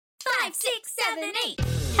5, 6, 7, 8.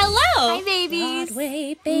 Hello! Hi, babies.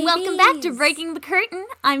 Broadway babies. Welcome back to Breaking the Curtain.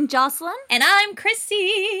 I'm Jocelyn. And I'm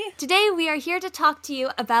Chrissy. Today we are here to talk to you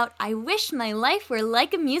about I Wish My Life Were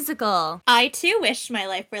Like a Musical. I too wish my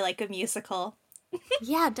life were like a musical.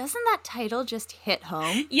 Yeah, doesn't that title just hit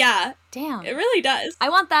home? Yeah. Damn. It really does. I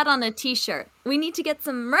want that on a t-shirt. We need to get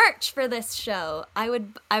some merch for this show. I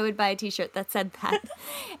would buy a t-shirt that said that.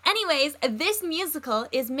 Anyways, this musical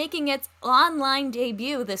is making its online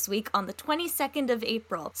debut this week on the 22nd of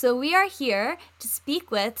April. So we are here to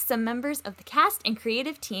speak with some members of the cast and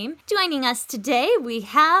creative team. Joining us today, we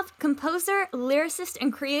have composer, lyricist,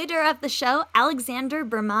 and creator of the show, Alexander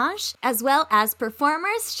Bermange, as well as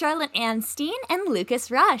performers Charlotte Anne Steen and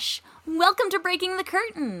Lucas Rush. Welcome to Breaking the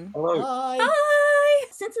Curtain. Hello. Hi.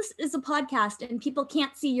 Since this is a podcast and people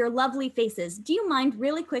can't see your lovely faces, do you mind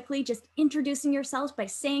really quickly just introducing yourselves by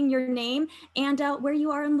saying your name and where you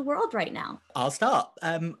are in the world right now? I'll start.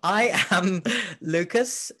 I am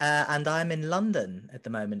Lucas and I'm in London at the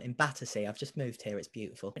moment, in Battersea. I've just moved here. It's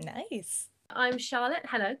beautiful. Nice. I'm Charlotte.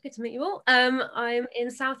 Hello, good to meet you all. I'm in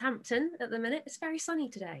Southampton at the minute. It's very sunny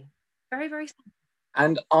today. Very, very sunny.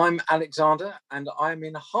 And I'm Alexander, and I'm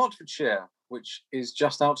in Hertfordshire, which is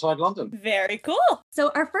just outside London. Very cool.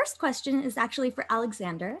 So our first question is actually for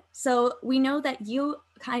Alexander. So we know that you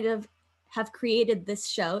kind of have created this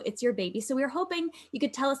show. It's your baby. So we were hoping you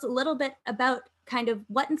could tell us a little bit about kind of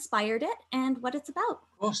what inspired it and what it's about.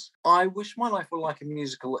 Of course, I Wish My Life Were Like a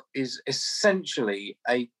Musical is essentially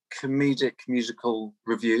a comedic musical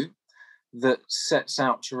revue that sets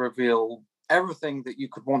out to reveal everything that you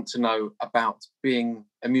could want to know about being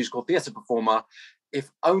a musical theatre performer,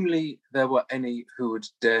 if only there were any who would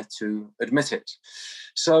dare to admit it.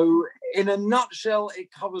 So in a nutshell,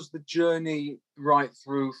 it covers the journey right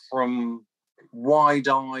through from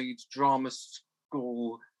wide-eyed drama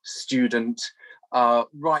school student,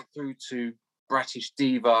 right through to British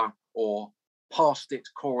diva or past it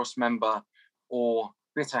chorus member or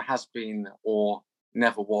bitter has-been or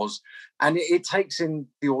never was. And it takes in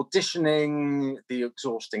the auditioning, the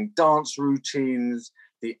exhausting dance routines,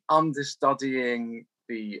 the understudying,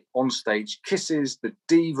 the onstage kisses, the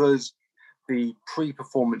divas, the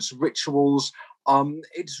pre-performance rituals.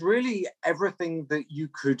 It's really everything that you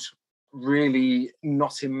could really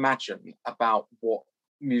not imagine about what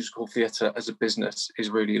musical theatre as a business is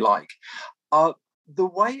really like. The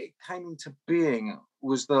way it came into being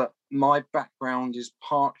was that my background is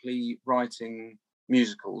partly writing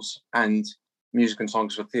musicals and music and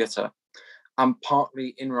songs for theatre, and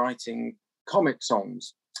partly in writing comic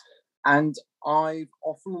songs. And I've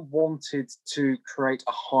often wanted to create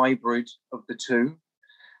a hybrid of the two.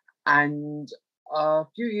 And a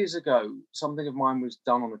few years ago, something of mine was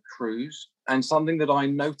done on a cruise, and something that I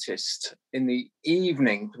noticed in the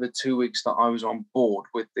evening for the 2 weeks that I was on board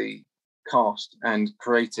with the cast and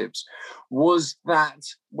creatives was that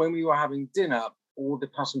when we were having dinner, all the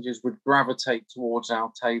passengers would gravitate towards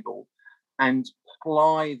our table and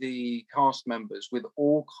ply the cast members with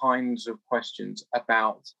all kinds of questions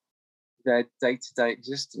about their day-to-day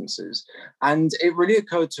existences. And it really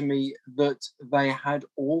occurred to me that they had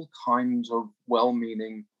all kinds of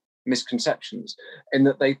well-meaning misconceptions, in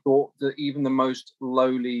that they thought that even the most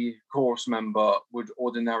lowly chorus member would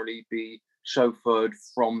ordinarily be chauffeured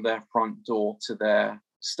from their front door to their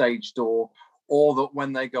stage door, or that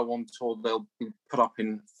when they go on tour, they'll be put up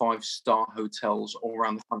in 5-star hotels all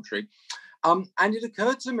around the country. And it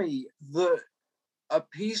occurred to me that a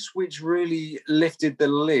piece which really lifted the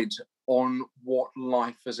lid on what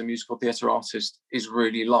life as a musical theatre artist is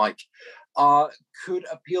really like could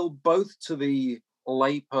appeal both to the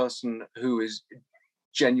layperson who is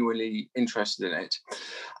genuinely interested in it,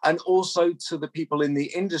 and also to the people in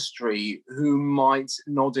the industry who might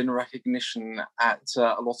nod in recognition at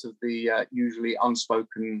a lot of the usually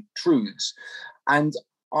unspoken truths. And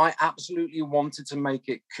I absolutely wanted to make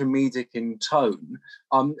it comedic in tone,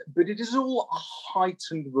 but it is all a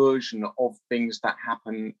heightened version of things that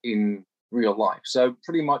happen in real life. So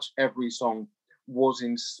pretty much every song was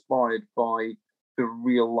inspired by the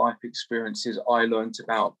real life experiences I learned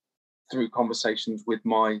about through conversations with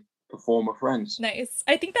my performer friends. Nice.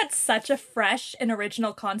 I think that's such a fresh and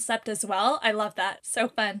original concept as well. I love that. So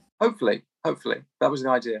fun. Hopefully. That was the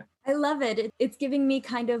idea. I love it. It's giving me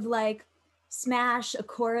kind of like Smash, a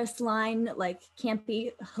chorus line, like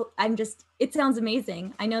campy. It sounds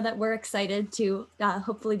amazing. I know that we're excited to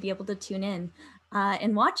hopefully be able to tune in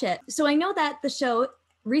and watch it. So I know that the show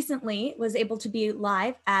recently was able to be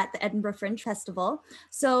live at the Edinburgh Fringe Festival.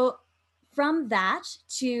 So from that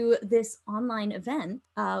to this online event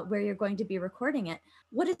where you're going to be recording it,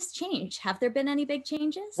 What has changed? Have there been any big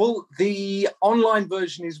changes? Well, the online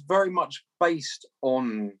version is very much based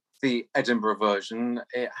on the Edinburgh version.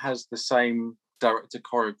 It has the same director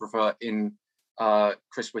choreographer in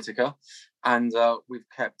Chris Whitaker, and we've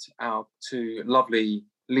kept our two lovely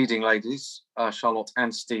leading ladies, Charlotte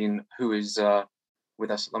Anne Steen, who is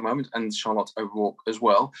with us at the moment, and Charlotte O'Rourke as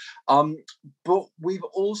well. But we've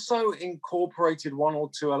also incorporated one or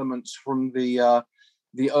two elements from the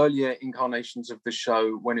earlier incarnations of the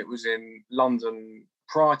show when it was in London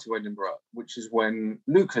prior to Edinburgh, which is when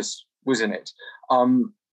Lucas was in it.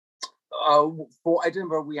 For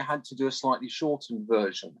Edinburgh, we had to do a slightly shortened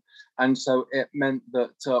version. And so it meant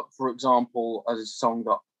that, for example, as a song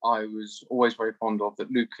that I was always very fond of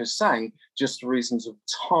that Lucas sang, just for reasons of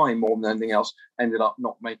time more than anything else, ended up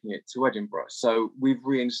not making it to Edinburgh. So we've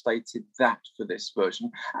reinstated that for this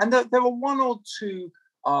version. And there were one or two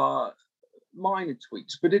minor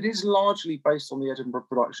tweaks, but it is largely based on the Edinburgh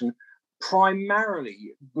production,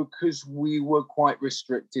 primarily because we were quite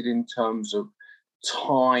restricted in terms of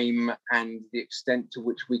time and the extent to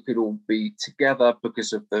which we could all be together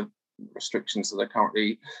because of the restrictions that are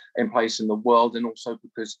currently in place in the world, and also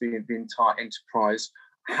because the entire enterprise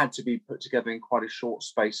had to be put together in quite a short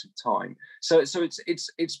space of time. So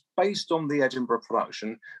it's based on the Edinburgh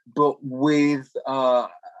production, but with a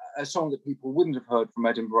song that people wouldn't have heard from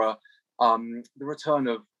Edinburgh, the return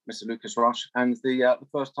of Mr. Lucas Rush, and the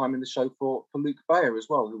first time in the show for Luke Bayer as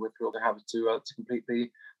well, who we're thrilled to have to complete the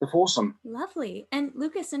foursome. Lovely. And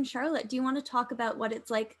Lucas and Charlotte, do you want to talk about what it's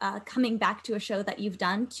like coming back to a show that you've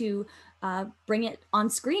done to bring it on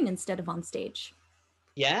screen instead of on stage?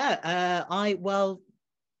 Yeah,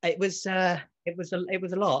 it was a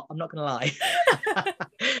lot. I'm not going to lie.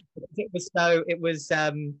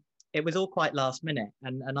 It was all quite last minute,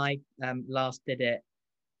 and I last did it.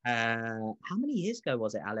 How many years ago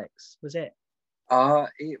was it, Alex? Was it?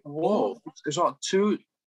 It was like 2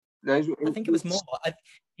 days. I think it was more.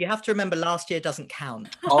 You have to remember, last year doesn't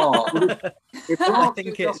count. Oh, if last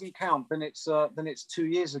year doesn't count, then it's 2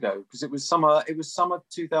 years ago, because it was summer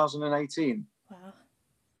 2018. Wow.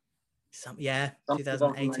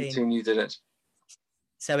 2018 you did it.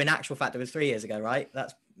 So in actual fact, it was 3 years ago, right?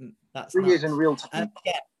 That's 3 years in real time.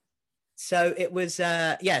 Yeah. So it was,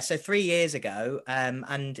 so 3 years ago,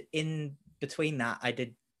 and in between that, I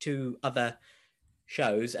did 2 other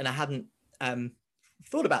shows, and I hadn't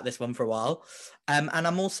thought about this one for a while. And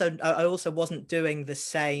I also wasn't doing the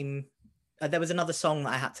same. There was another song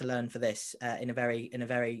that I had to learn for this in a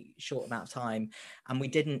very short amount of time, and we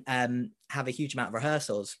didn't have a huge amount of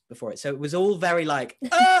rehearsals before it. So it was all very like,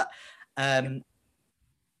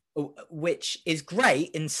 which is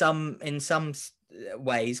great in some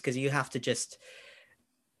ways, because you have to just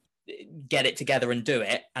get it together and do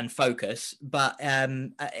it and focus, but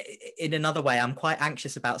in another way I'm quite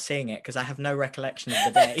anxious about seeing it because I have no recollection of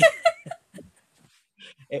the day.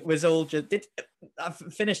 It was all just I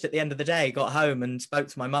finished at the end of the day, got home and spoke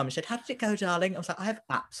to my mum and said, "How did it go, darling?" I was like, "I have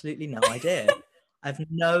absolutely no idea. I have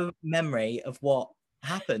no memory of what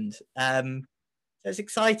happened." So it's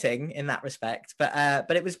exciting in that respect, but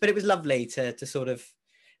it was lovely to sort of,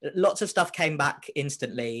 lots of stuff came back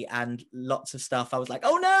instantly, and lots of stuff I was like,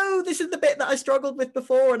 oh no, this is the bit that I struggled with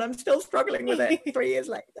before and I'm still struggling with it 3 years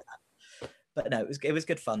later. But no, it was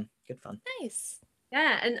good fun. Nice.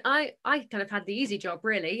 Yeah, and I kind of had the easy job,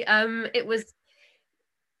 really. It was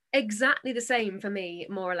exactly the same for me,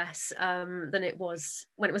 more or less, than it was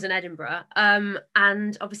when it was in Edinburgh.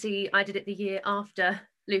 And obviously I did it the year after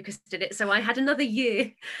Lucas did it, so I had another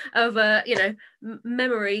year of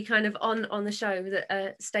memory kind of on the show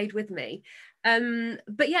that stayed with me.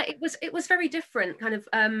 But yeah, it was very different, kind of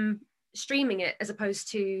streaming it as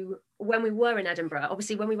opposed to when we were in Edinburgh.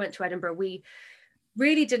 Obviously, when we went to Edinburgh, we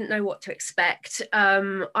really didn't know what to expect.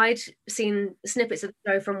 I'd seen snippets of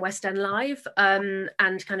the show from West End Live, and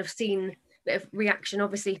kind of seen a bit of reaction,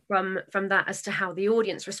 obviously, from that as to how the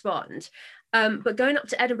audience respond. But going up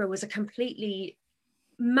to Edinburgh was a completely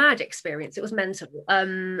mad experience. It was mental.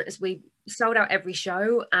 As we sold out every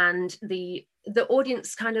show, and the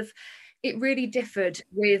audience kind of, it really differed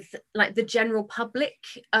with like the general public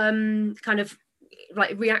kind of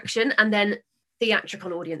like reaction, and then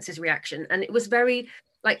theatrical audience's reaction. And it was very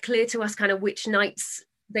like clear to us kind of which nights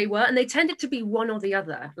they were, and they tended to be one or the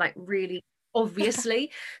other, like really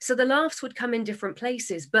obviously. So the laughs would come in different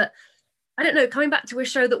places. But I don't know, coming back to a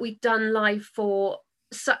show that we'd done live for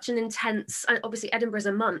such an intense, obviously Edinburgh's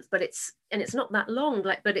a month, but it's not that long,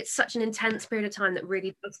 but it's such an intense period of time that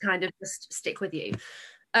really does kind of just stick with you.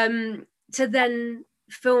 To then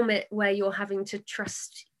film it where you're having to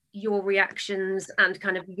trust your reactions and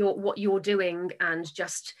kind of what you're doing, and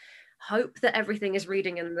just hope that everything is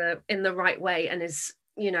reading in the right way and is,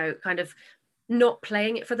 you know, kind of not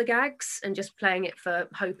playing it for the gags and just playing it for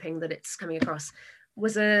hoping that it's coming across,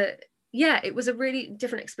 was a really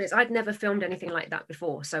different experience. I'd never filmed anything like that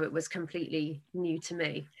before, so it was completely new to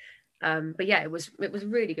me. But yeah, it was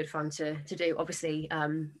really good fun to do. Obviously,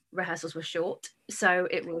 rehearsals were short, so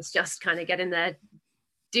it was just kind of get in there,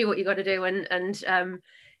 do what you got to do, and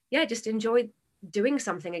yeah, just enjoy doing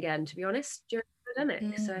something again, to be honest, during the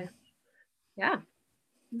pandemic. So yeah.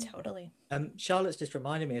 Totally. Charlotte's just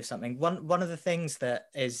reminded me of something. One of the things that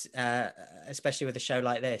is, especially with a show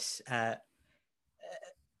like this,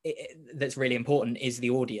 that's really important is the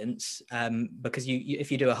audience, because you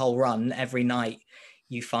if you do a whole run every night,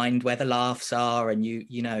 you find where the laughs are, and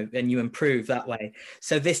you know, and you improve that way.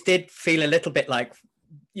 So this did feel a little bit like,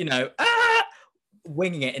 you know,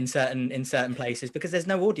 winging it in certain places, because there's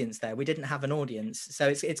no audience there. We didn't have an audience, so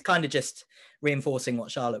it's kind of just reinforcing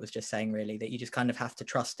what Charlotte was just saying, really, that you just kind of have to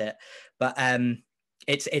trust it. But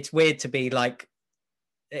it's weird to be like,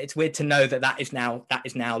 it's weird to know that is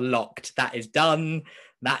now locked, that is done,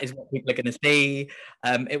 that is what people are going to see.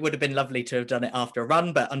 It would have been lovely to have done it after a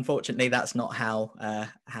run, but unfortunately that's not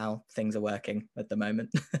how things are working at the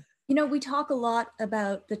moment. You know, we talk a lot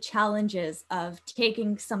about the challenges of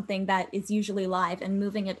taking something that is usually live and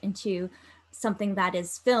moving it into something that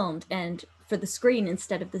is filmed and for the screen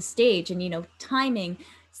instead of the stage, and, you know, timing,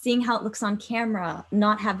 seeing how it looks on camera,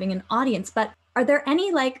 not having an audience. But are there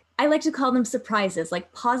any, like, I like to call them surprises,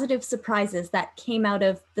 like positive surprises that came out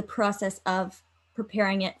of the process of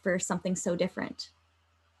preparing it for something so different?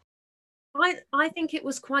 I think it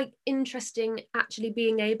was quite interesting actually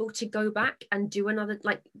being able to go back and do another,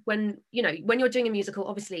 like, when, you know, when you're doing a musical,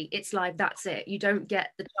 obviously it's live, that's it, you don't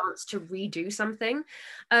get the chance to redo something.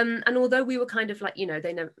 And although we were kind of like, you know,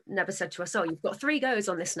 they never said to us, oh, you've got 3 goes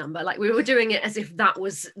on this number, like we were doing it as if that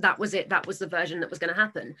was it, that was the version that was going to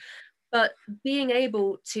happen. But being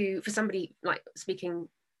able to, for somebody, like, speaking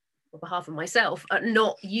on behalf of myself,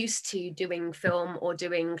 not used to doing film or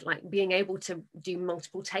doing, like, being able to do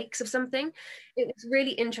multiple takes of something, it was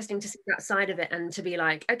really interesting to see that side of it, and to be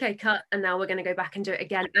like, okay, cut, and now we're going to go back and do it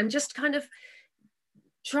again, and just kind of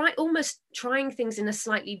trying things in a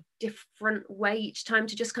slightly different way each time,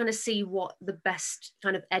 to just kind of see what the best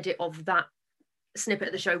kind of edit of that snippet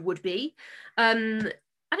of the show would be. I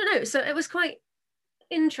don't know, so it was quite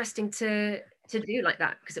interesting to do like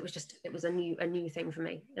that, because it was a new thing for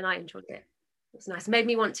me, and I enjoyed it. It was nice. It made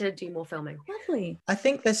me want to do more filming. Lovely. I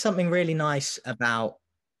think there's something really nice about,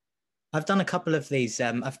 I've done a couple of these,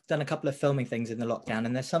 I've done a couple of filming things in the lockdown,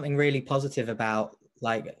 and there's something really positive about,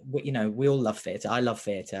 like, you know, we all love theatre. I love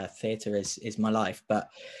theatre. Theatre is my life. But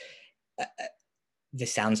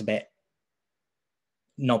this sounds a bit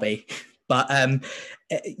knobby, but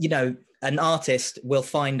you know, an artist will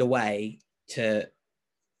find a way to,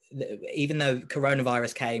 even though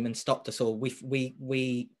coronavirus came and stopped us all,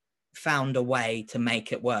 we found a way to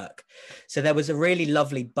make it work. So there was a really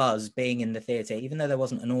lovely buzz being in the theatre, even though there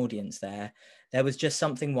wasn't an audience there. There was just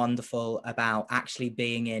something wonderful about actually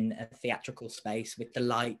being in a theatrical space with the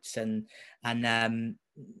lights and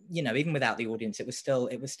you know, even without the audience, it was still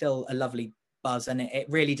a lovely buzz, and it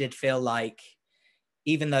really did feel like,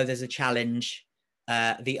 even though there's a challenge,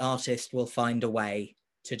 the artist will find a way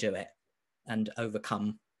to do it and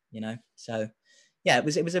overcome, you know. So yeah, it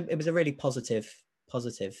was a really positive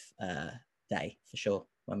day for sure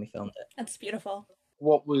when we filmed it. That's beautiful.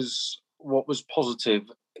 What was positive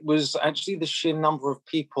was actually the sheer number of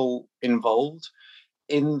people involved,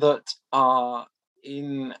 in that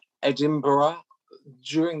in Edinburgh,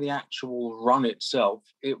 during the actual run itself,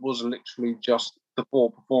 it was literally just the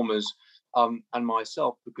 4 performers and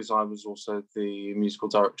myself, because I was also the musical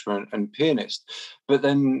director and pianist. But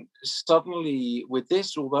then suddenly with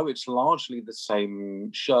this, although it's largely the same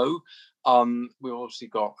show, we've obviously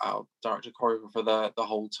got our director choreographer the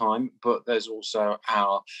whole time, but there's also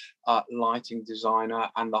our lighting designer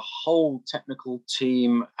and the whole technical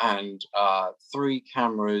team, and 3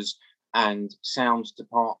 cameras and sound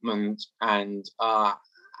department and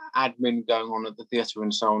admin going on at the theatre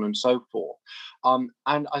and so on and so forth.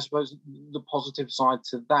 And I suppose the positive side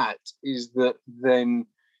to that is that then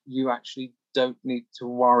you actually don't need to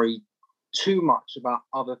worry too much about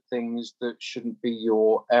other things that shouldn't be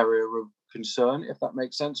your area of concern, if that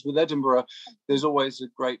makes sense. With Edinburgh, there's always a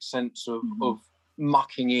great sense of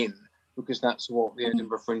mucking in, because that's what the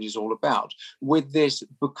Edinburgh Fringe is all about. With this,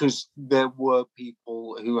 because there were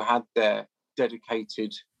people who had their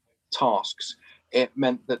dedicated tasks, it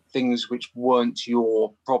meant that things which weren't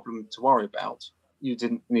your problem to worry about, you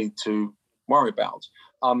didn't need to worry about.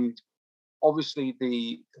 obviously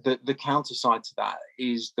the counter side to that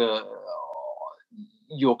is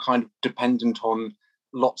you're kind of dependent on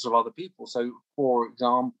lots of other people. So, for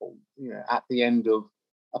example, at the end of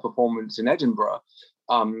a performance in Edinburgh,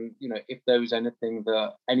 if there was anything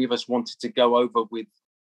that any of us wanted to go over with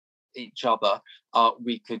each other,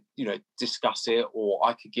 we could, discuss it, or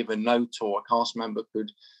I could give a note, or a cast member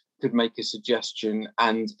could make a suggestion,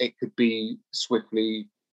 and it could be swiftly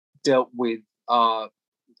dealt with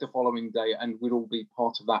the following day, and we'd all be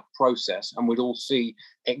part of that process, and we'd all see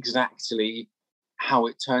exactly how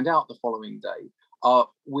it turned out the following day.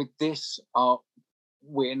 With this,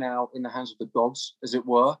 we're now in the hands of the gods, as it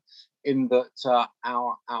were, in that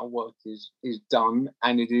our work is done,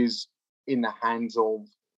 and it is in the hands of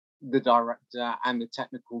the director and the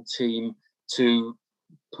technical team to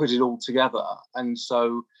put it all together. And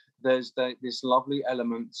so there's this lovely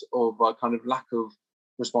element of kind of lack of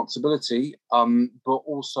responsibility, but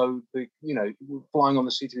also the flying on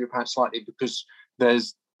the seat of your pants slightly, because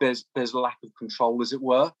there's a lack of control, as it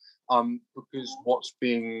were, because what's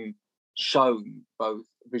being shown both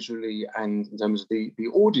visually and in terms of the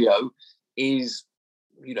audio is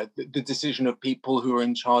the decision of people who are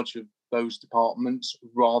in charge of those departments,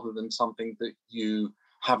 rather than something that you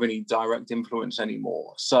have any direct influence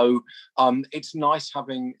anymore. So it's nice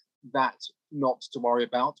having that not to worry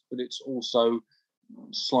about, but it's also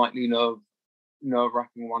slightly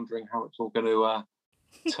nerve-wracking, wondering how it's all going to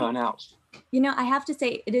turn out. I have to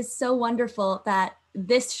say, it is so wonderful that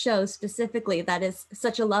this show specifically, that is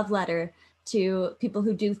such a love letter to people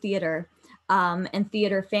who do theater and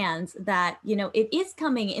theater fans, that it is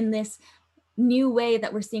coming in this new way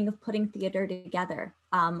that we're seeing of putting theater together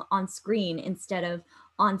on screen instead of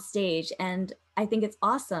on stage. And I think it's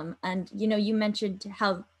awesome. And you mentioned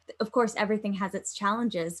how, of course, everything has its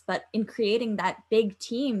challenges, but in creating that big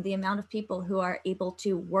team, the amount of people who are able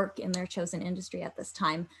to work in their chosen industry at this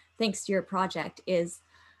time, thanks to your project, it's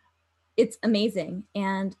amazing.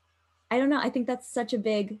 And I don't know, I think that's such a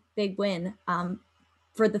big win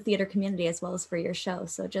for the theater community as well as for your show.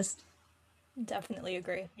 So just definitely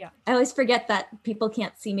agree. Yeah. I always forget that people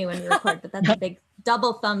can't see me when we record, but that's a big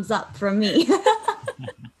double thumbs up from me.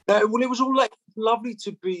 Well, it was all lovely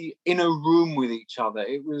to be in a room with each other.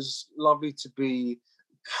 It was lovely to be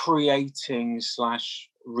creating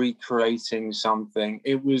 / recreating something.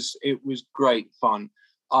 It was great fun.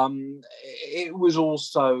 It was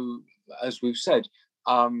also, as we've said,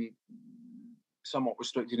 somewhat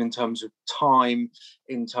restricted in terms of time,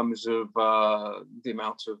 in terms of the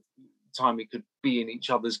amount of time we could be in each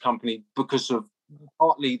other's company, because of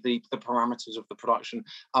partly the parameters of the production,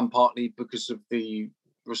 and partly because of the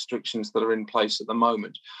restrictions that are in place at the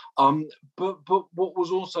moment. But what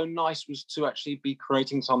was also nice was to actually be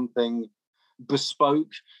creating something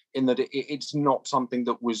bespoke, in that it's not something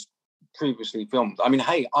that was previously filmed. I mean,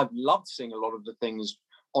 hey, I've loved seeing a lot of the things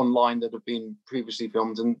online that have been previously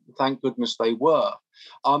filmed, and thank goodness they were.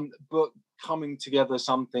 But coming together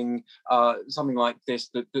something like this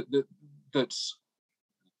that's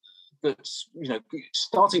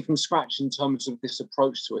starting from scratch in terms of this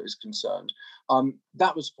approach to it is concerned,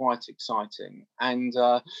 that was quite exciting. And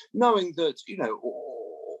knowing that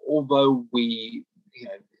although we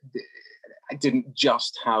didn't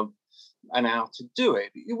just have an hour to do it,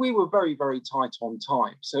 we were very, very tight on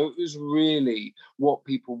time. So it was really, what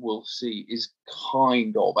people will see is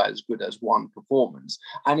kind of as good as one performance,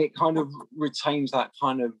 and it kind of retains that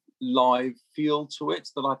kind of live feel to it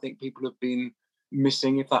that I think people have been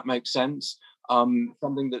missing, if that makes sense.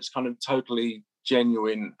 Something that's kind of totally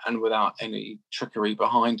genuine and without any trickery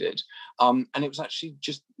behind it. And it was actually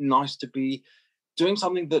just nice to be doing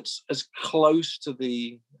something that's as close to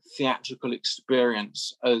the theatrical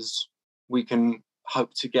experience as we can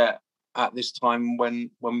hope to get at this time when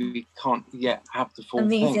we can't yet have the full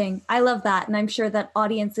Amazing thing. I love that, and I'm sure that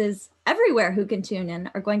audiences everywhere who can tune in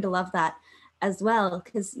are going to love that as well,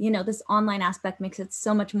 because this online aspect makes it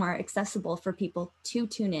so much more accessible for people to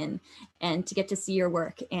tune in and to get to see your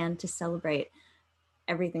work and to celebrate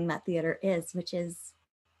everything that theater is, which is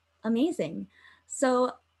amazing.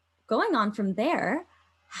 So going on from there,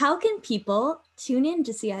 how can people tune in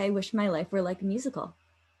to see I Wish My Life Were Like a Musical?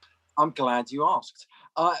 I'm glad you asked.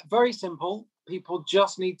 Very simple. People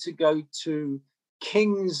just need to go to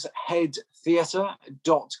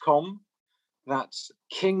kingsheadtheatre.com. That's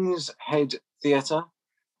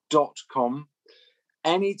kingsheadtheatre.com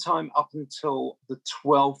anytime up until the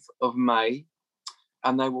 12th of May,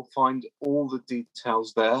 and they will find all the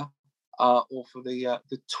details there. Or for the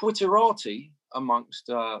Twitterati amongst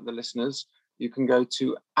the listeners, you can go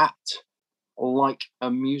to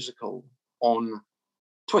 @likeamusical on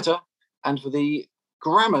Twitter. And for the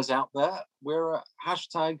grammars out there, we're at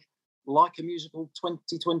hashtag Like a Musical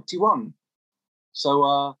 2021.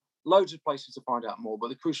 So loads of places to find out more, but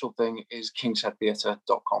the crucial thing is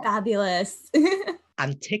kingsheadtheatre.com. Fabulous.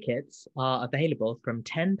 And tickets are available from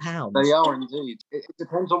 £10. They are indeed. It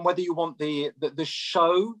depends on whether you want the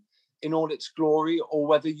show in all its glory, or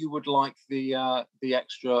whether you would like the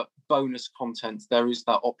extra bonus content. There is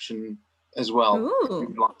that option as well. Ooh.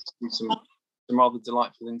 We'd like to see some rather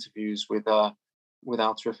delightful interviews with our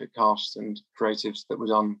terrific cast and creatives that were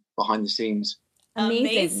done behind the scenes.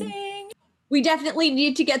 Amazing. We definitely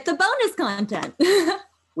need to get the bonus content.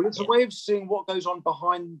 Well, it's a way of seeing what goes on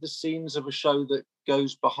behind the scenes of a show that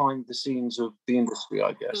goes behind the scenes of the industry,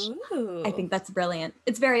 I guess. Ooh. I think that's brilliant.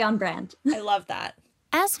 It's very on brand. I love that.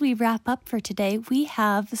 As we wrap up for today, we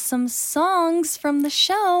have some songs from the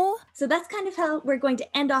show. So that's kind of how we're going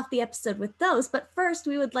to end off the episode with those. But first,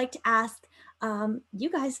 we would like to ask you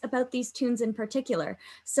guys about these tunes in particular.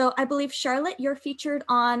 So I believe, Charlotte, you're featured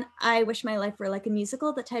on I Wish My Life Were Like a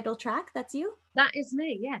Musical, the title track. That's you? That is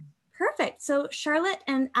me, yeah. Perfect. So Charlotte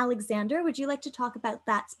and Alexander, would you like to talk about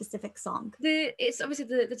that specific song? It's obviously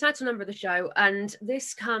the title number of the show, and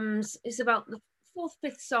it's about the 4th,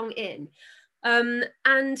 5th song in.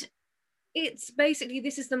 And it's basically,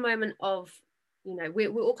 this is the moment of,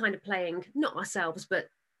 we're all kind of playing, not ourselves, but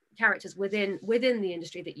characters within the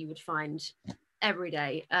industry that you would find every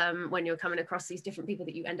day when you're coming across these different people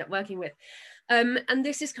that you end up working with. And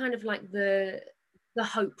this is kind of like the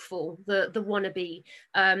hopeful, the wannabe,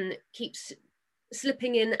 keeps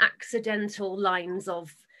slipping in accidental lines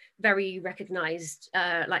of very recognized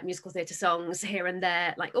like musical theatre songs here and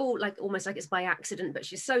there, almost like it's by accident, but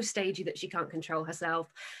she's so stagey that she can't control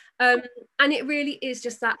herself. And it really is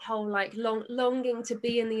just that whole like longing to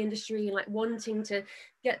be in the industry, like wanting to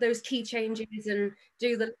get those key changes and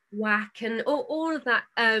do the whack and all of that,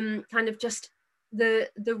 kind of just the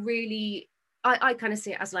really, I kind of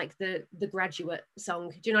see it as like the graduate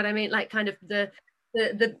song. Do you know what I mean? Like kind of the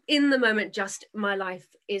in the moment, just my life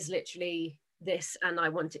is literally this and I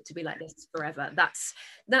want it to be like this forever. That's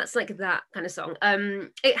like that kind of song.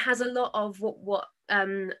 It has a lot of what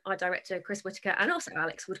our director Chris Whitaker and also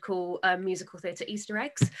Alex would call musical theatre Easter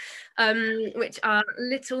eggs, which are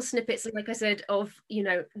little snippets, like I said, of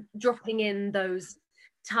dropping in those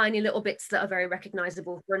tiny little bits that are very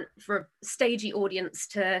recognizable for a stagey audience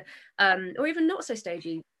to or even not so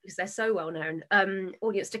stagey because they're so well known,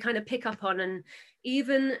 audience to kind of pick up on. And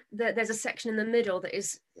even there's a section in the middle that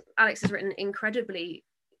is Alex has written incredibly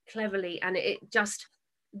cleverly, and it just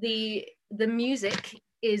the music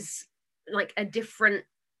is like a different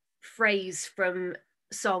phrase from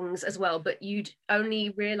songs as well, but you'd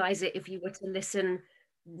only realize it if you were to listen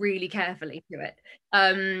really carefully to it.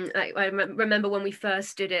 Like I remember when we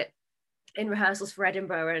first did it in rehearsals for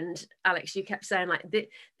Edinburgh, and Alex, you kept saying like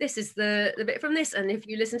this is the bit from this, and if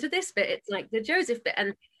you listen to this bit it's like the Joseph bit,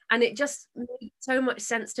 and it just made so much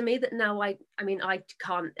sense to me that now I mean I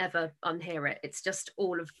can't ever unhear it. It's just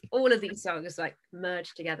all of these songs like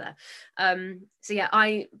merged together. So yeah,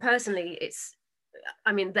 I personally,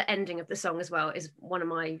 the ending of the song as well is one of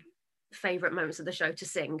my favorite moments of the show to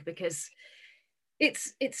sing, because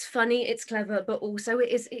it's funny, it's clever, but also it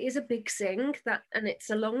is a big sing and it's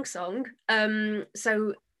a long song.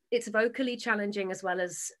 So it's vocally challenging as well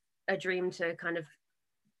as a dream to kind of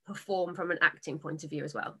perform from an acting point of view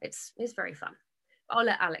as well. It's very fun. I'll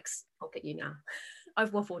let Alex talk at you now.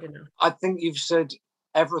 I've waffled enough. I think you've said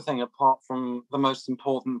everything apart from the most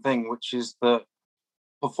important thing, which is that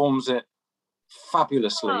performs it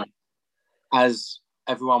fabulously, as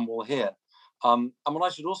everyone will hear. And what I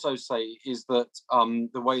should also say is that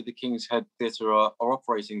the way the King's Head Theatre are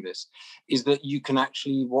operating this is that you can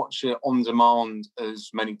actually watch it on demand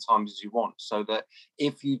as many times as you want, so that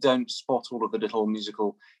if you don't spot all of the little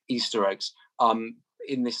musical Easter eggs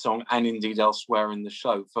in this song and indeed elsewhere in the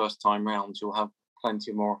show, first time round, you'll have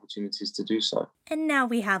plenty more opportunities to do so. And now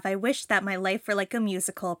we have I Wish That My Life Were Like a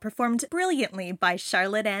Musical, performed brilliantly by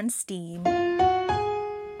Charlotte Anne Steen.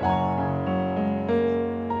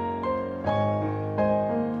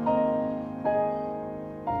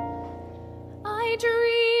 I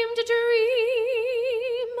dreamed a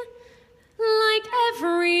dream like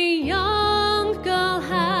every young girl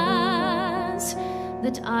has,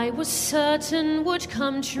 that I was certain would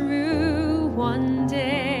come true one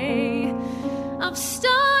day, of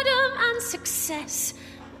stardom and success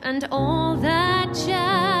and all that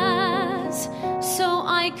jazz, so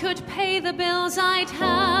I could pay the bills I'd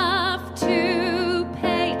have to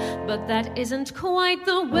pay. But that isn't quite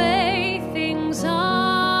the way things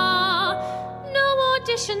are. No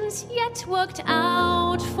auditions yet worked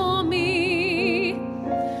out for me.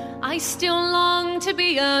 I still long to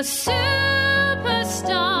be a superstar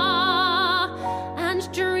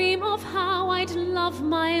and dream of how I'd love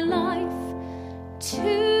my life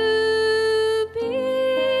to be.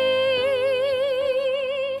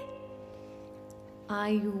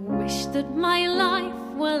 I wish that my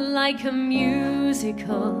life were like a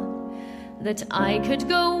musical that I could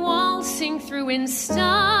go waltzing through in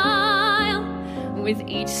style. With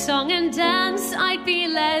each song and dance I'd be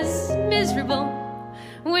less miserable.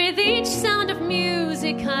 With each sound of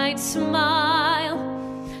music I'd smile.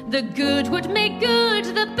 The good would make good,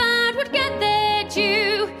 the bad would get their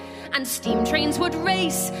due, and steam trains would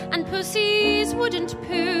race and pussies wouldn't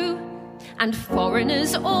poo, and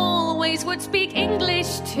foreigners always would speak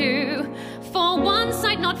English too. For once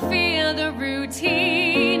I'd not fear the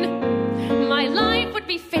routine. My life would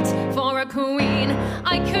be fit for a queen.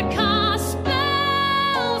 I could cast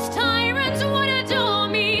spells, tyrants would adore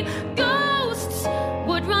me, ghosts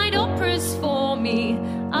would write operas for me.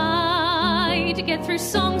 I'd get through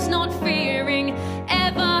songs not fearing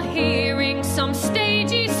ever hearing some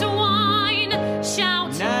stagey swine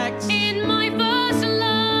shout next in my verse line.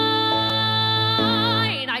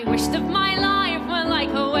 I wish that my life were like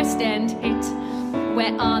a West End hit,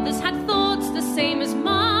 where others had thoughts the same as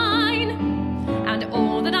mine, and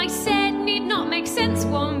all that I said need not make sense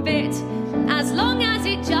one bit, as long as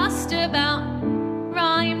it just about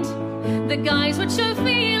rhymed. The guys would show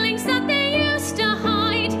feelings that they used to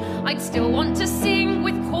hide. I'd still want to sing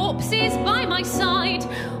with corpses by my side,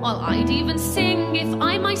 while I'd even sing if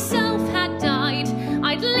I myself had died.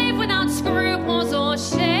 I'd live without scruples or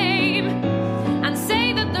shame, and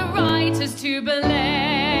say that the writer's to blame.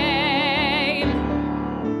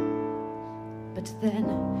 But then,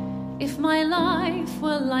 if my life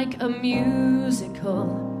were like a musical,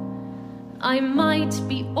 I might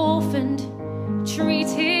be orphaned,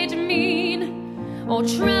 treated mean, or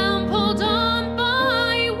trampled on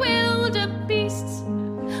by wilder beasts,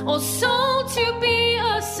 or sold to be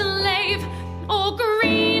a slave, or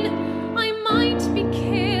green. I might be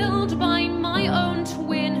killed by my own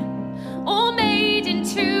twin, or made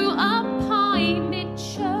into a pie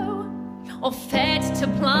mid-show, or fed to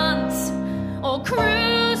plants, or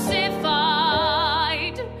crucified,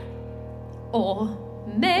 or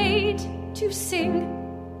made to sing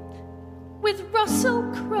with Russell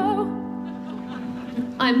Crowe.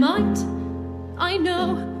 I might, I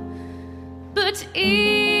know, but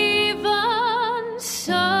even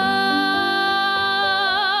so,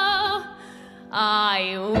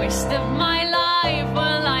 I wish that my life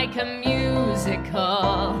were like a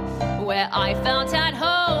musical, where I felt at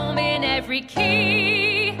home in every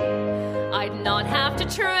key. I'd not have to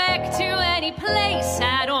trek to any place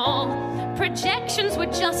at all. Projections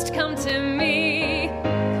would just come to me.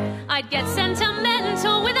 I'd get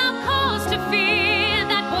sentimental without cause to fear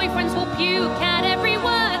that boyfriends will puke at every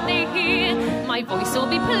word they hear. My voice will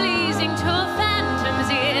be pleasing to a phantom's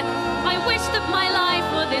ear. I wish that my life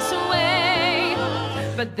were this way.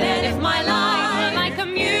 But then if my life were like a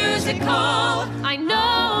musical, I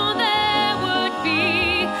know there would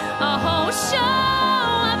be a whole show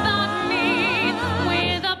about me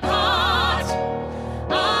with a part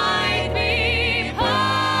I'd be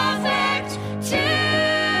perfect to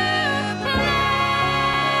play.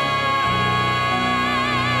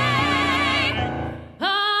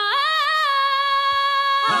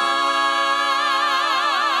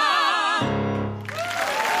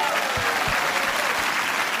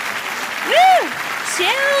 Woo!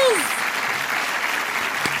 Chills!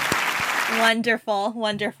 Wonderful,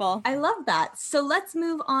 wonderful. I love that. So let's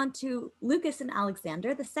move on to Lucas and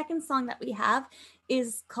Alexander. The second song that we have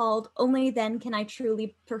is called Only Then Can I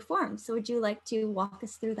Truly Perform. So would you like to walk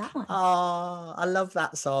us through that one? Oh, I love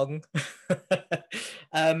that song.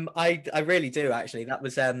 I really do, actually. That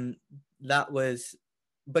was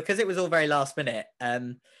because it was all very last minute. I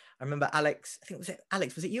remember Alex, I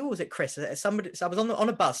think was it you or was it Chris? Somebody, so I was on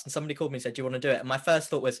a bus and somebody called me and said, "Do you want to do it?" And my first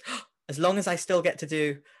thought was, as long as I still get to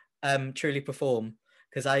do Truly Perform,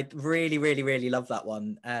 because I really, really, really love that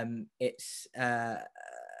one. It's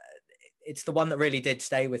the one that really did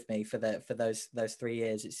stay with me for those 3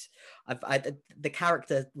 years. The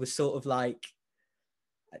character was sort of like,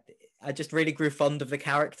 I just really grew fond of the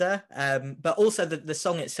character, but also the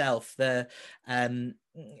song itself. I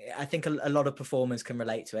think a lot of performers can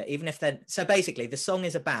relate to it, even if they're. So basically, the song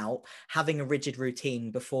is about having a rigid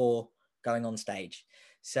routine before going on stage.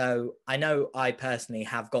 So I know I personally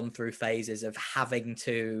have gone through phases of having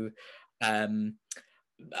to.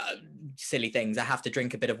 Silly things. I have to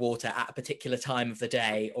drink a bit of water at a particular time of the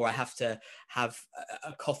day, or I have to have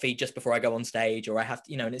a coffee just before I go on stage, or I have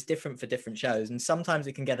to, and it's different for different shows, and sometimes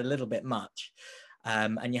it can get a little bit much.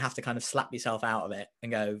 and you have to kind of slap yourself out of it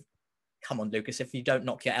and go, come on, Lucas, if you don't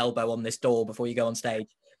knock your elbow on this door before you go on stage,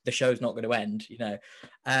 the show's not going to end, you know.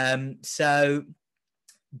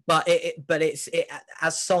 But it's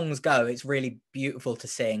as songs go, it's really beautiful to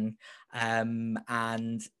sing,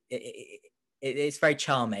 and it's very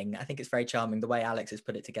charming. I think it's very charming. The way Alex has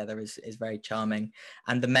put it together is very charming,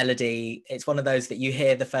 and the melody, it's one of those that you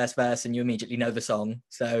hear the first verse and you immediately know the song.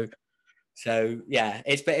 So yeah,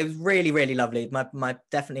 it was really, really lovely. My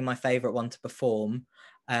definitely my favorite one to perform.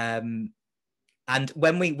 And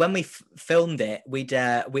when we filmed it, we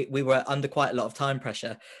were under quite a lot of time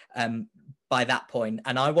pressure by that point,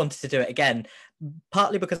 and I wanted to do it again,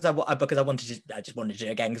 partly because I just wanted to do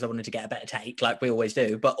it again because I wanted to get a better take, like we always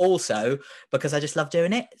do, but also because I just love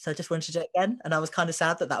doing it, so I just wanted to do it again, and I was kind of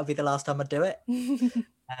sad that would be the last time I'd do it.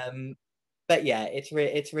 But yeah, it's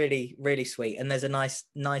really, really sweet, and there's a nice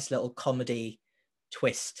little comedy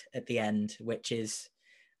twist at the end, which is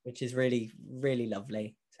really, really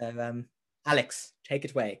lovely. So Alex, take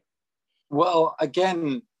it away. Well,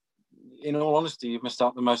 again, in all honesty, you've missed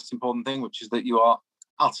out the most important thing, which is that you are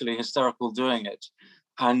utterly hysterical doing it.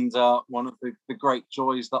 And one of the great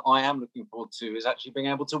joys that I am looking forward to is actually being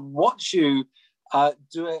able to watch you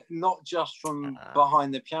do it, not just from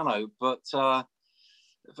behind the piano, but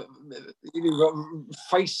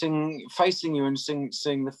facing you and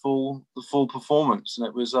seeing the full performance. And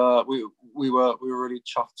it was we were really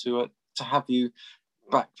chuffed to have you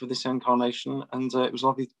back for this incarnation, and it was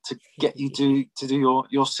lovely to get you to do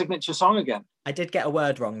your signature song again. I did get a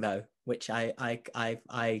word wrong though, which I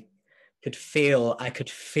could feel. I could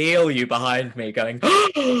feel you behind me going.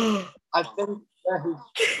 I think there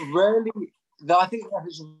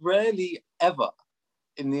has rarely ever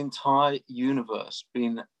in the entire universe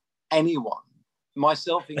been anyone,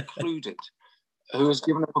 myself included, who has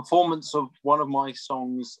given a performance of one of my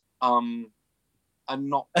songs and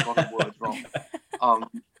not got a word wrong.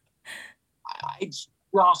 It's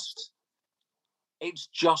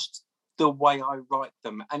just the way I write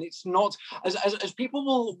them, and it's not as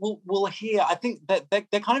people will hear. I think that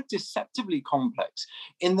they're kind of deceptively complex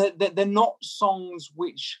in that they're not songs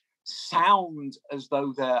which sound as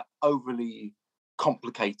though they're overly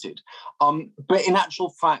complicated, but in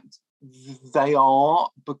actual fact they are,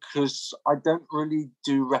 because I don't really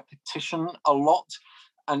do repetition a lot.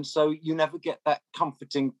 And so you never get that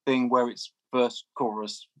comforting thing where it's verse,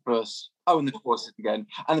 chorus, verse, oh, and the chorus again,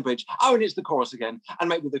 and the bridge, oh, and it's the chorus again, and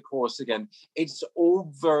maybe the chorus again. It's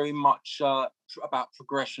all very much about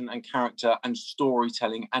progression and character and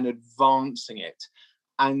storytelling and advancing it.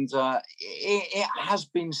 And it has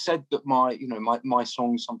been said that my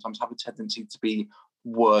songs sometimes have a tendency to be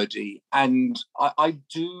wordy, and I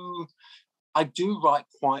do write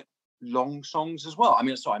quite long songs as well. I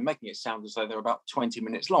mean, sorry, I'm making it sound as though they're about 20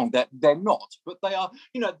 minutes long. They're not, but they are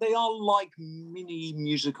like mini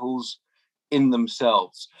musicals in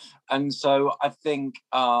themselves. And so I think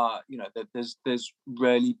that there's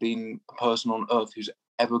rarely been a person on earth who's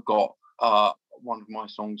ever got one of my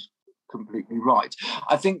songs completely right.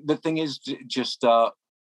 I think the thing is just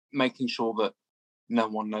making sure that no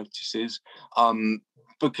one notices,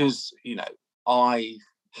 because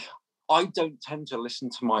I don't tend to listen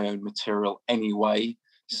to my own material anyway,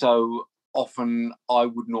 so often I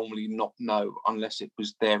would normally not know unless it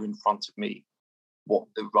was there in front of me what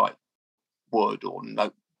the right word or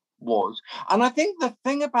note was. And I think the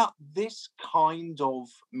thing about this kind of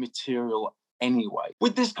material anyway,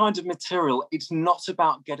 with this kind of material, it's not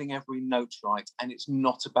about getting every note right, and it's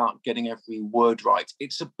not about getting every word right.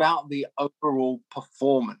 It's about the overall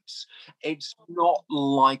performance. It's not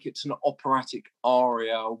like it's an operatic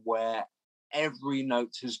aria where every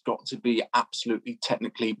note has got to be absolutely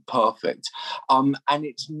technically perfect. And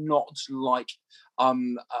it's not like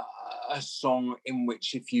a song in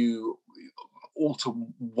which if you alter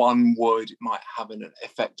one word, it might have an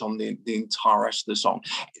effect on the entire rest of the song.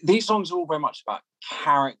 These songs are all very much about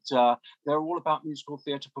character. They're all about musical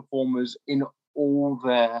theatre performers in all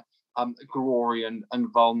their glory and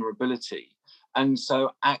vulnerability. And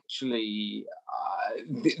so actually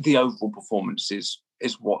the overall performance is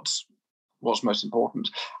what's most important.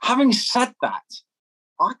 Having said that,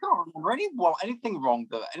 I can't remember anything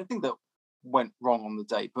that went wrong on the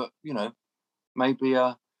day, but maybe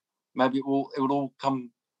it will all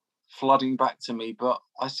come flooding back to me, but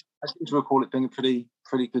I seem to recall it being a pretty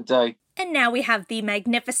good day. And now we have the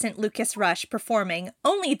magnificent Lucas Rush performing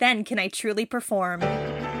Only Then Can I Truly Perform.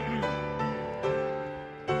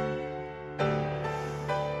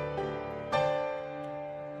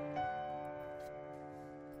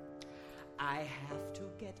 I have to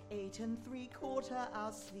get 8 3/4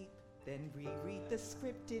 hours sleep, then reread the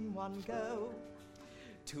script in one go.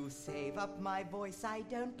 To save up my voice, I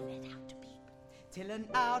don't let out a peep till an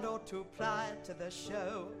hour or two prior to the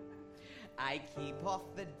show. I keep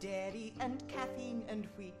off the dairy and caffeine and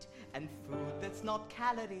wheat and food that's not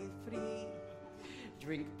calorie-free.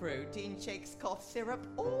 Drink protein shakes, cough syrup,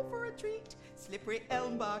 all for a treat, slippery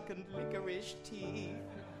elm bark and licorice tea.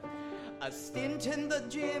 A stint in the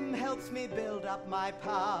gym helps me build up my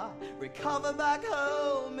power, recover back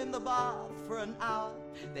home in the bath for an hour,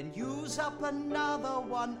 then use up another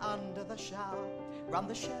one under the shower, run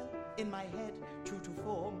the show in my head, true to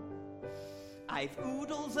form. I've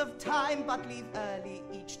oodles of time but leave early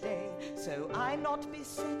each day, so I'm not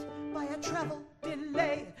beset by a travel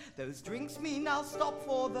delay. Those drinks mean I'll stop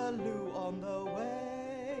for the loo on the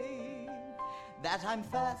way. That I'm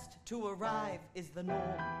first to arrive is the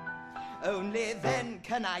norm. Only then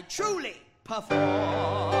can I truly perform.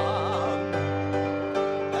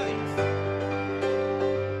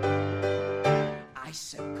 I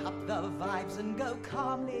soak up the vibes and go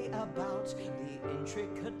calmly about the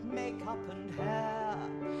intricate makeup and hair,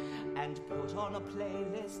 and put on a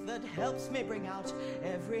playlist that helps me bring out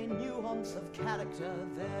every nuance of character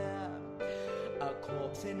there. A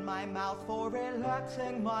corpse in my mouth for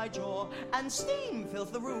relaxing my jaw, and steam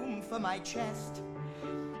fills the room for my chest.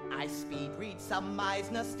 I speed read some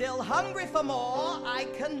Meisner, still hungry for more. I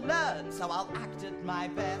can learn, so I'll act at my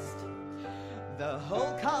best. The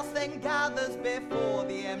whole cast then gathers before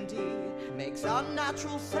the MD, makes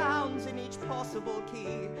unnatural sounds in each possible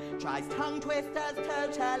key, tries tongue twisters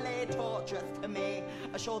totally torturous to me,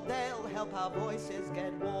 assured they'll help our voices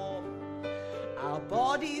get warm. Our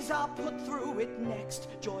bodies are put through it next,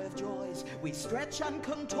 joy of joys. We stretch and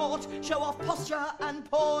contort, show off posture and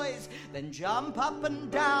poise, then jump up and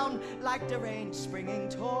down like deranged springing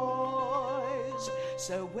toys.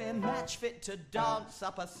 So we're match fit to dance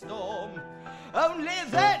up a storm. Only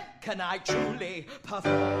then can I truly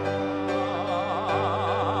perform.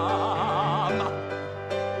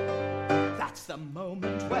 That's the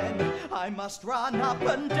moment when I must run up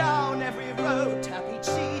and down every road, tap each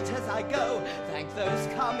seat as I go, thank those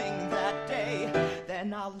coming that day.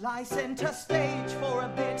 Then I'll lie center stage for a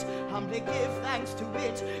bit, humbly give thanks to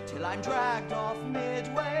it, till I'm dragged off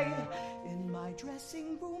midway. In my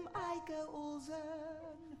dressing room I go all zen,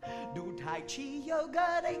 do tai chi,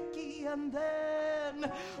 yoga, reiki, and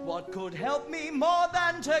then what could help me more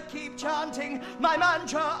than to keep chanting my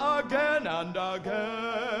mantra again and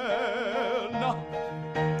again?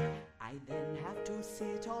 I then have to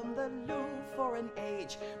sit on the loo for an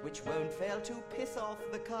age, which won't fail to piss off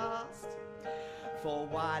the cast. For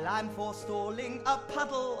while I'm forestalling a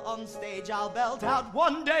puddle on stage, I'll belt out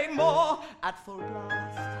one day more at full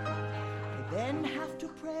blast. I then have to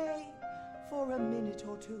pray for a minute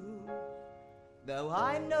or two. Though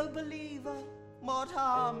I'm no believer, what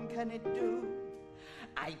harm can it do?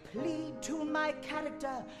 I plead to my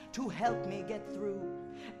character to help me get through,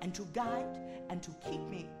 and to guide and to keep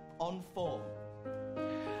me on form.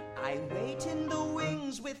 I wait in the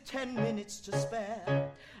wings with 10 minutes to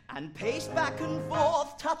spare, and pace back and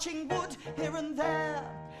forth, touching wood here and there,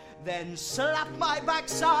 then slap my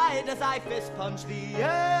backside as I fist punch the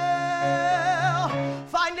air.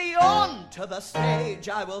 Finally on to the stage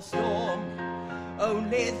I will storm.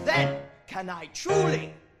 Only then can I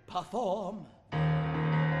truly perform.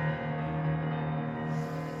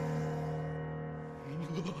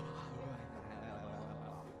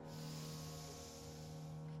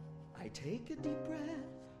 I take a deep breath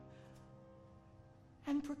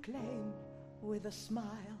and proclaim with a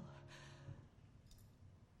smile,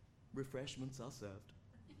 refreshments are served.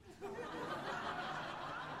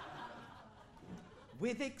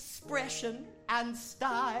 With expression and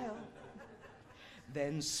style,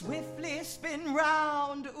 then swiftly spin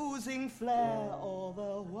round, oozing flair all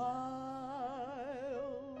the while.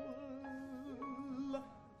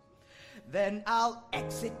 Then I'll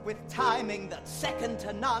exit with timing that's second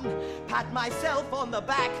to none, pat myself on the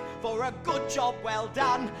back for a good job well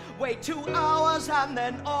done, wait 2 hours and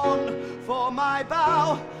then on for my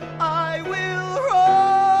bow I will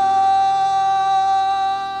run.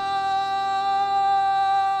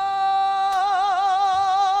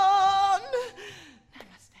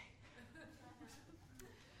 Namaste.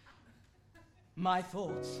 My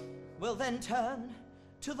thoughts will then turn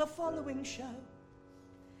to the following show.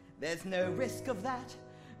 There's no risk of that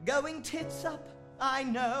going tits up, I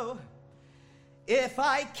know, if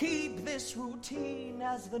I keep this routine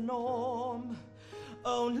as the norm.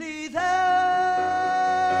 Only then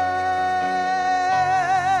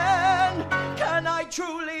can I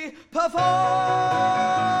truly perform.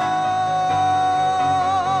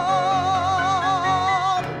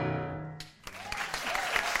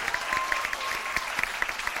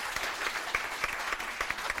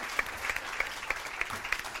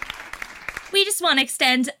 just want to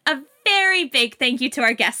extend a very big thank you to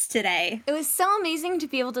our guests today. It was so amazing to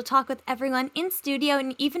be able to talk with everyone in studio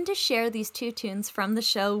and even to share these 2 tunes from the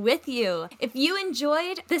show with you. If you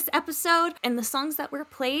enjoyed this episode and the songs that were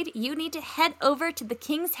played, you need to head over to the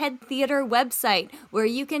King's Head Theatre website, where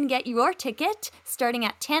you can get your ticket starting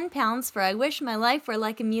at £10 for I Wish My Life Were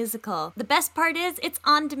Like a Musical. The best part is it's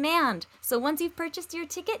on demand. So once you've purchased your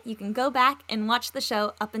ticket, you can go back and watch the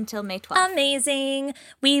show up until May 12th. Amazing.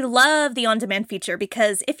 We love the on-demand feature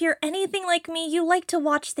because if you're anything like me, you like to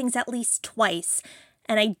watch things at least twice.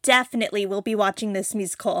 And I definitely will be watching this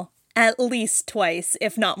musical at least twice,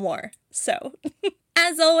 if not more. So,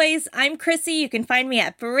 as always, I'm Chrissy. You can find me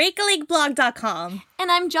at breakaleagueblog.com.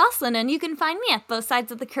 And I'm Jocelyn, and you can find me at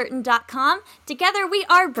bothsidesofthecurtain.com. Together we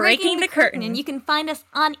are Breaking the Curtain, and you can find us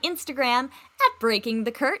on Instagram at Breaking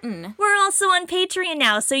the Curtain. We're also on Patreon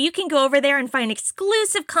now, so you can go over there and find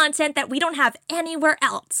exclusive content that we don't have anywhere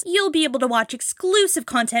else. You'll be able to watch exclusive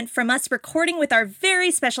content from us recording with our very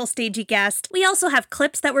special stagey guest. We also have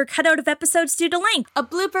clips that were cut out of episodes due to length, a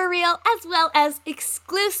blooper reel, as well as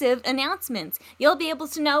exclusive announcements. You'll be able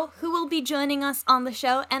to know who will be joining us on the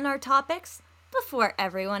show and our topics before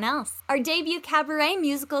everyone else. Our debut cabaret,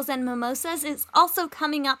 Musicals and Mimosas, is also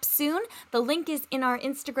coming up soon. The link is in our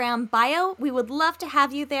Instagram bio. We would love to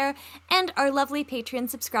have you there, and our lovely Patreon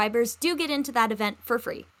subscribers do get into that event for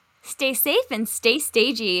free. Stay safe and stay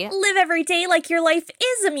stagey. Live every day like your life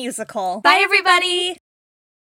is a musical. Bye, everybody!